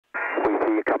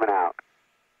see you coming out.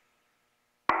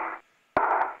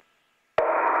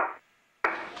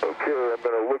 Okay, I'm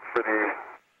going to look for the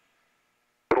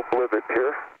little blivet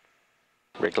here.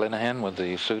 Rick Linnehan with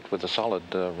the suit with the solid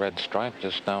red stripe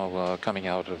just now coming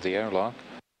out of the airlock.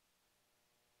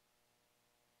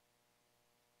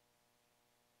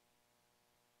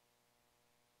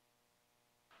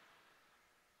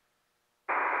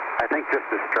 I think just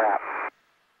the strap.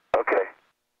 Okay.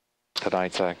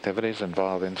 Tonight's activities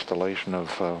involve installation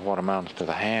of what amounts to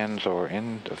the hands or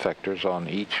end effectors on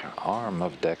each arm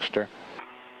of Dexter.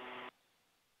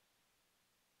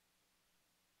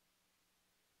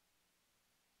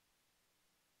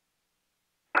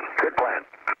 Good plan.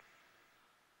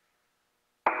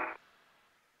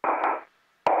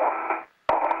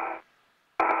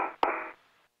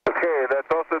 Okay, that's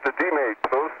also the D-mate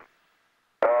post.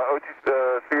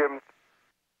 CM.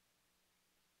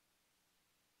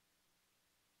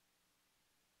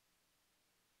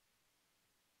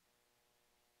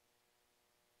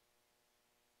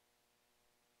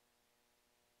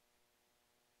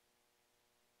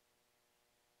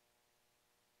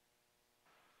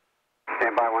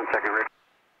 Stand by 1 second, Rick.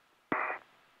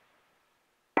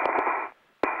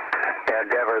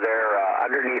 Endeavour, they're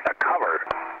underneath a cover.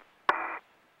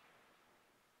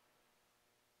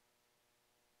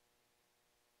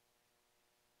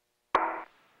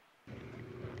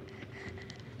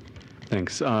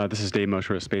 Thanks. This is Dave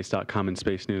Mosher of Space.com and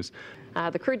Space News.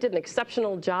 The crew did an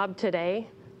exceptional job today.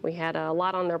 We had a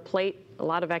lot on their plate, a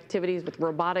lot of activities with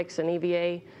robotics and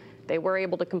EVA. They were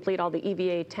able to complete all the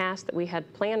EVA tasks that we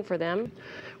had planned for them.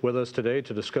 With us today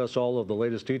to discuss all of the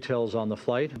latest details on the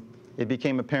flight. It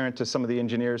became apparent to some of the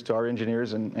engineers, to our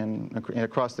engineers and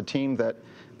across the team, that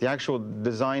the actual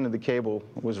design of the cable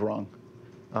was wrong.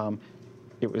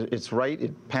 It's right,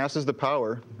 it passes the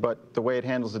power, but the way it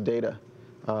handles the data,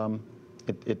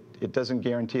 it doesn't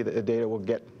guarantee that the data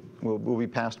will be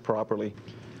passed properly.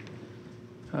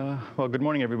 Well, good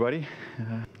morning, everybody.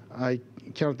 I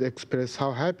cannot express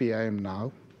how happy I am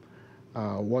now,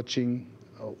 watching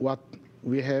what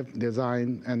we have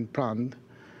designed and planned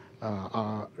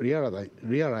are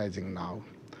realizing now.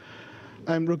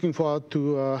 I'm looking forward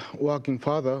to working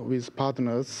further with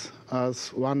partners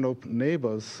as one of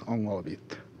neighbors on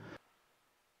orbit.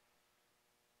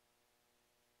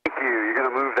 Thank you. You're going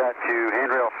to move that to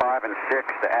handrail 5 and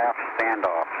 6, the aft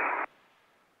standoff.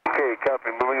 Okay,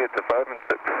 copy. Moving it to 5 and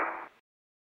 6.